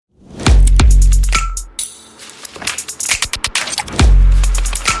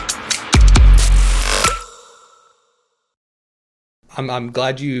I'm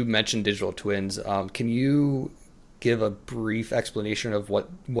glad you mentioned digital twins. Can you give a brief explanation of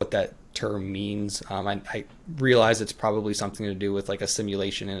what that term means? I realize it's probably something to do with like a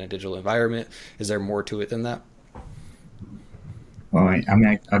simulation in a digital environment. Is there more to it than that? Well,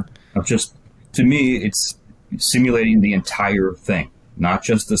 I've just, to me, it's simulating the entire thing, not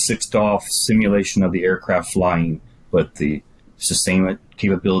just the sixed off simulation of the aircraft flying, but the sustainment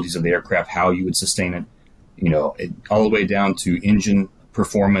capabilities of the aircraft, how you would sustain it, all the way down to engine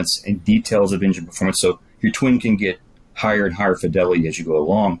performance and details of engine performance. So your twin can get higher and higher fidelity as you go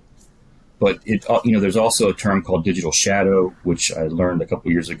along. But there's also a term called digital shadow, which I learned a couple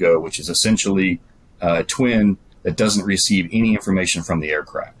of years ago, which is essentially a twin that doesn't receive any information from the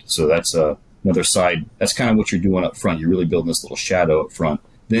aircraft. So that's another side. That's kind of what you're doing up front. You're really building this little shadow up front.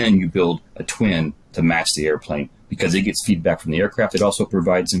 Then you build a twin to match the airplane because it gets feedback from the aircraft. It also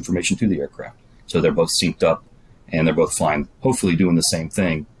provides information to the aircraft. So they're both synced up and they're both flying, hopefully doing the same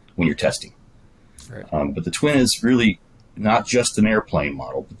thing when you're testing. Right. But the twin is really not just an airplane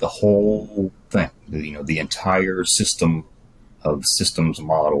model, but the whole thing. The entire system of systems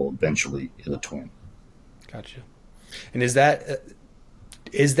model eventually is a twin. Gotcha. And is that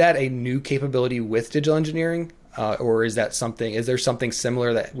a new capability with digital engineering, or is there something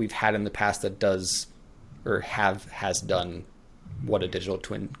similar that we've had in the past that does or has done what a digital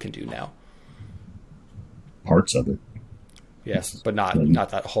twin can do now? Parts of it. Yes, but not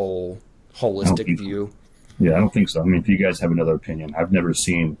that whole holistic view. Yeah, I don't think so. I mean, if you guys have another opinion, I've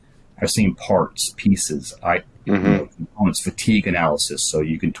seen parts, pieces, components, fatigue analysis. So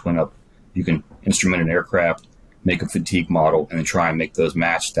you can instrument an aircraft, make a fatigue model, and then try and make those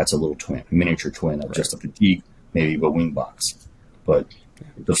match. That's a little twin, a miniature twin of just a fatigue, maybe a wing box. But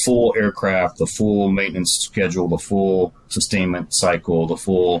the full aircraft, the full maintenance schedule, the full sustainment cycle, the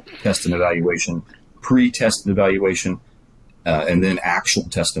full test and evaluation, pre-test and evaluation, and then actual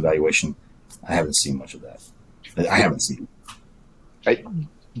test and evaluation, I haven't seen much of that. I haven't seen it.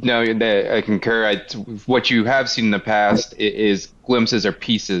 I concur. What you have seen in the past is glimpses or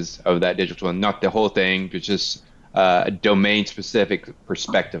pieces of that digital twin, not the whole thing, but just a domain-specific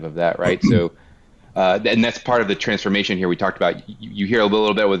perspective of that, right? So, and that's part of the transformation here we talked about. You hear a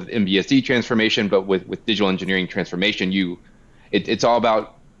little bit with MBSD transformation, but with digital engineering transformation, it's all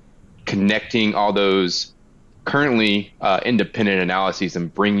about connecting all those currently independent analyses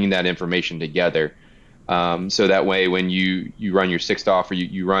and bringing that information together. So that way, when you run your sixth off or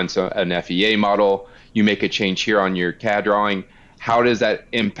you run an FEA model, you make a change here on your CAD drawing, how does that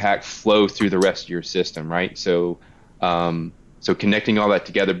impact flow through the rest of your system, right? So connecting all that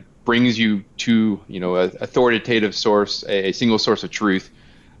together brings you to an authoritative source, a single source of truth,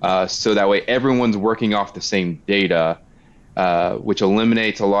 so that way everyone's working off the same data, which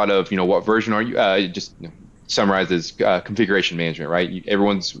eliminates a lot of what version are you? Summarizes configuration management, right?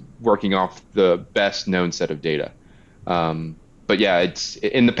 Everyone's working off the best known set of data. But yeah, it's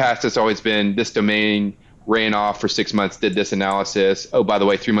in the past, it's always been this domain ran off for 6 months, did this analysis. Oh, by the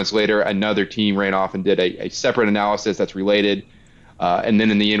way, 3 months later, another team ran off and did a separate analysis that's related. And then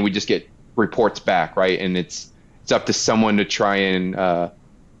in the end, we just get reports back, right? And it's up to someone to try and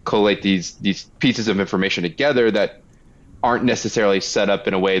collate these pieces of information together that aren't necessarily set up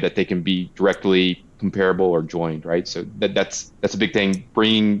in a way that they can be directly comparable or joined, right? So that's a big thing,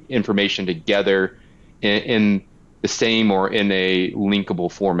 bringing information together in the same or in a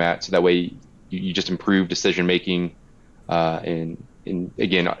linkable format, so that way you just improve decision making and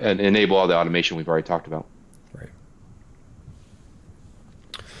again enable all the automation we've already talked about. Right.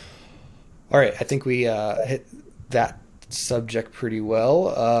 All right, I think we hit that subject pretty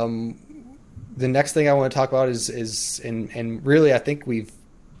well. The next thing I want to talk about is and really I think we've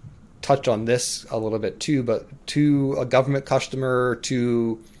touched on this a little bit too, but to a government customer,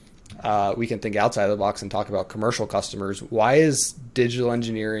 we can think outside of the box and talk about commercial customers. Why is digital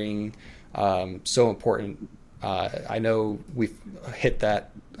engineering so important? I know we've hit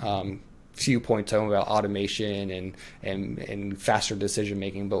that few points talking about automation and faster decision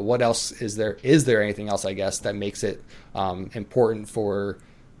making, but what else is there? Is there anything else, I guess, that makes it important for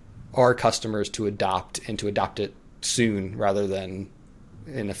our customers to adopt it soon rather than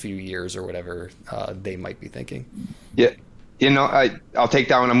in a few years or whatever they might be thinking? Yeah, I'll take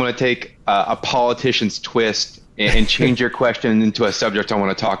that one. I'm going to take a politician's twist and change your question into a subject I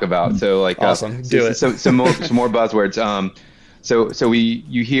want to talk about. So awesome, do it. Some more buzzwords. So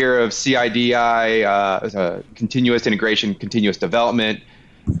you hear of CIDI, continuous integration, continuous development,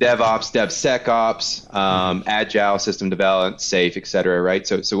 DevOps, DevSecOps, Agile, system development, SAFe, et cetera, right?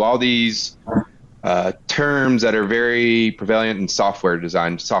 So all these terms that are very prevalent in software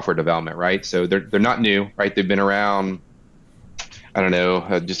design, software development, right? So they're not new, right? They've been around, I don't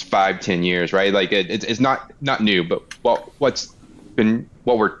know, just 5, 10 years, right? Like it's not new, but what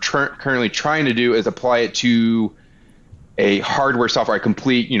we're currently trying to do is apply it to a hardware software, a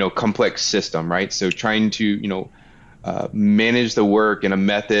complete, complex system, right? So trying to, manage the work in a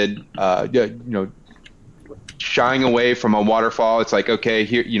method, shying away from a waterfall. It's like, okay,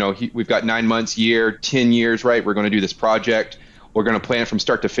 here, we've got 9 months, year, 10 years, right? We're going to do this project. We're going to plan from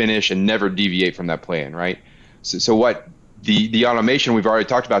start to finish and never deviate from that plan, right? So what the automation we've already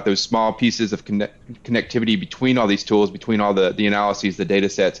talked about, those small pieces of connectivity between all these tools, between all the analyses, the data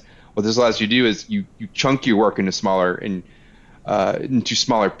sets. What this allows you to do is you chunk your work into smaller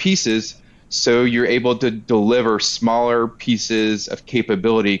pieces, so you're able to deliver smaller pieces of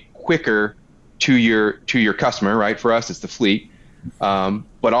capability quicker to your customer, right? For us, it's the fleet.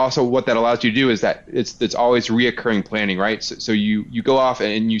 But also what that allows you to do is that it's always reoccurring planning, right? So you go off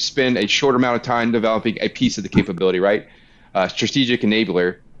and you spend a short amount of time developing a piece of the capability, right? Strategic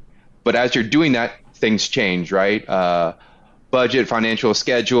enabler. But as you're doing that, things change, right? Budget, financial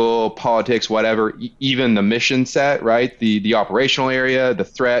schedule, politics, whatever, even the mission set, right? The operational area, the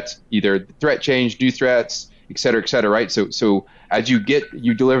threat, either the threat change, new threats, et cetera, right? So as you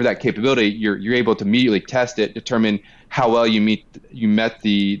deliver that capability, you're able to immediately test it, determine how well you met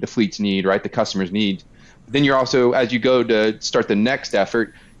the fleet's need, right? The customer's need. Then you're also, as you go to start the next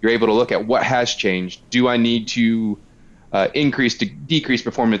effort, you're able to look at what has changed. Do I need to increase to decrease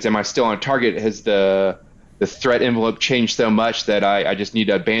performance? Am I still on target? Has the threat envelope changed so much that I just need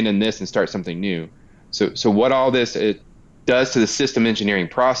to abandon this and start something new? So what all this it does to the system engineering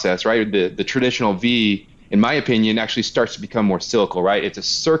process, right? The traditional V, in my opinion, actually starts to become more cyclical, right? It's a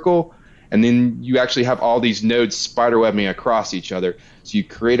circle, and then you actually have all these nodes spiderwebbing across each other. So you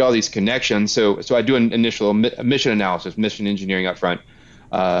create all these connections. So I do an initial mission analysis, mission engineering up front,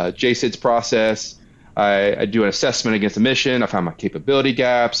 JSIDS process. I do an assessment against the mission. I find my capability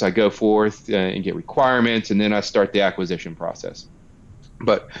gaps. I go forth and get requirements, and then I start the acquisition process.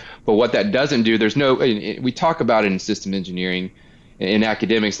 But what that doesn't do, we talk about it in system engineering, in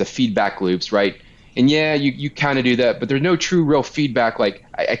academics, the feedback loops, right? And yeah, you kind of do that, but there's no true real feedback. Like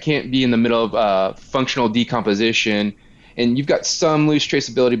I can't be in the middle of functional decomposition, and you've got some loose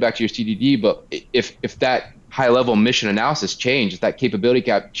traceability back to your CDD, but if that high-level mission analysis change, if that capability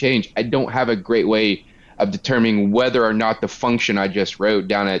gap change, I don't have a great way of determining whether or not the function I just wrote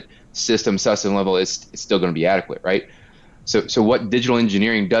down at system level is still going to be adequate, right? So what digital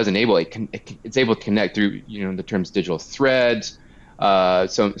engineering does enable, it's able to connect through the terms digital threads,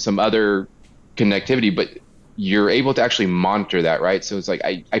 some other connectivity, but you're able to actually monitor that, right? So it's like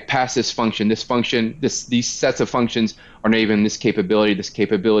I pass this function, these sets of functions are enabling this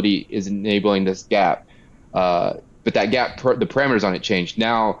capability is enabling this gap. But that gap, the parameters on it changed.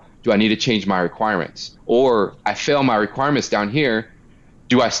 Now, do I need to change my requirements? Or I fail my requirements down here,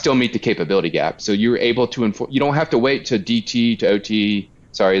 do I still meet the capability gap? So you're able to you don't have to wait to DT to OT,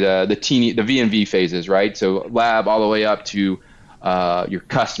 the V and V phases, right? So lab all the way up to your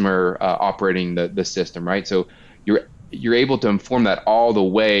customer operating the system, right? So you're able to inform that all the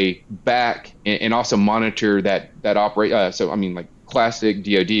way back and also monitor that operate. So I mean, like classic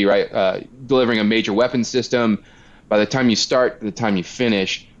DoD, right? Delivering a major weapon system. By the time you start, the time you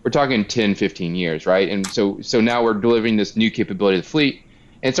finish, we're talking 10, 15 years, right? And so now we're delivering this new capability to the fleet.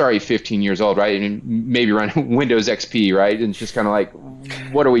 And it's already 15 years old, right? And maybe running Windows XP, right? And it's just kind of like,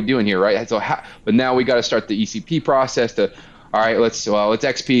 what are we doing here, right? So but now we got to start the ECP process to, all right, it's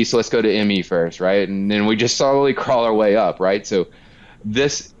XP, so let's go to ME first, right? And then we just slowly crawl our way up, right? So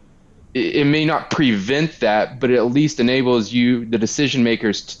it may not prevent that, but it at least enables the decision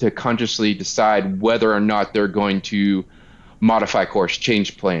makers, to consciously decide whether or not they're going to modify course,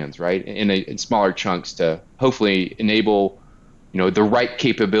 change plans, right? In smaller chunks to hopefully enable, the right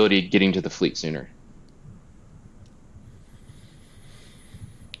capability getting to the fleet sooner.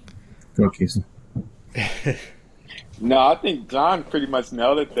 Go, Casey. No, I think John pretty much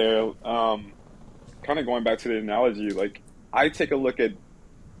nailed it there. Kind of going back to the analogy, like I take a look at,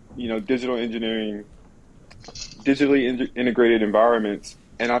 digital engineering, digitally integrated environments,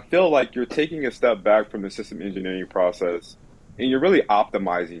 and I feel like you're taking a step back from the system engineering process and you're really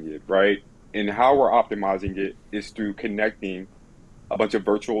optimizing it, right? And how we're optimizing it is through connecting a bunch of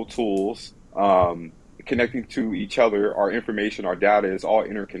virtual tools, connecting to each other. Our information, our data is all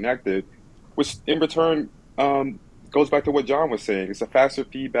interconnected, which in return goes back to what John was saying. It's a faster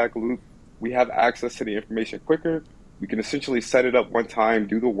feedback loop. We have access to the information quicker. We can essentially set it up one time,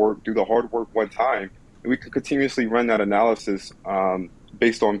 do the hard work one time, and we can continuously run that analysis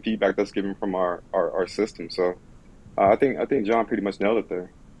based on feedback that's given from our system. So I think John pretty much nailed it there.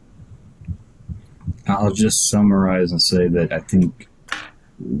 I'll just summarize and say that I think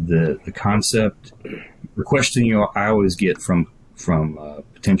the concept, the question I always get from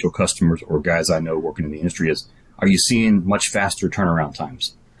potential customers or guys I know working in the industry is, are you seeing much faster turnaround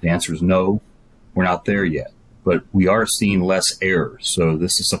times? The answer is no, we're not there yet, but we are seeing less errors. So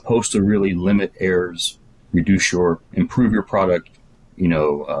this is supposed to really limit errors, improve your product,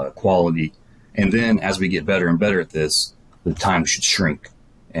 quality. And then as we get better and better at this, the time should shrink.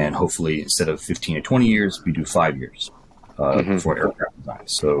 And hopefully instead of 15 to 20 years, we do 5 years for aircraft design.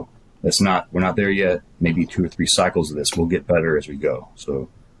 So we're not there yet. Maybe 2 or 3 cycles of this. We'll get better as we go. So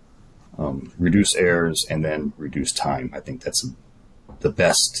reduce errors and then reduce time. I think that's the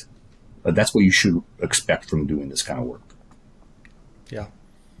best. That's what you should expect from doing this kind of work. Yeah.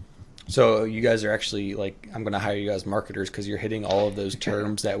 So you guys are actually I'm going to hire you guys marketers because you're hitting all of those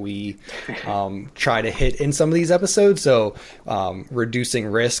terms that we try to hit in some of these episodes. So reducing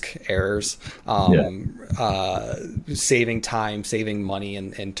risk, errors, saving time, saving money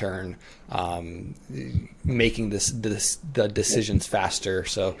in turn, making the decisions faster.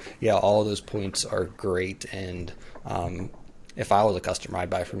 So yeah, all of those points are great. And if I was a customer, I'd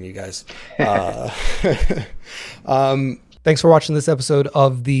buy from you guys. Thanks for watching this episode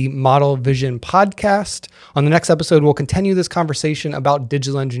of the Model Vision podcast. On the next episode, we'll continue this conversation about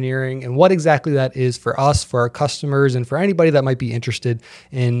digital engineering and what exactly that is for us, for our customers, and for anybody that might be interested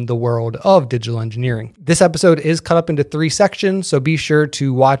in the world of digital engineering. This episode is cut up into 3 sections, so be sure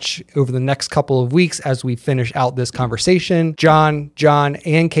to watch over the next couple of weeks as we finish out this conversation. John,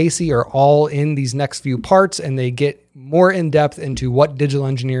 and Casey are all in these next few parts, and they get more in depth into what digital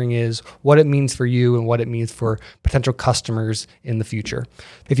engineering is, what it means for you, and what it means for potential customers in the future.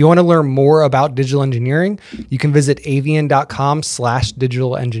 If you want to learn more about digital engineering, you can visit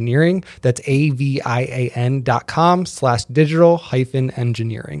avian.com/digital engineering. That's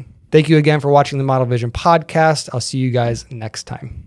avian.com/digital-engineering. Thank you again for watching the Model Vision podcast. I'll see you guys next time.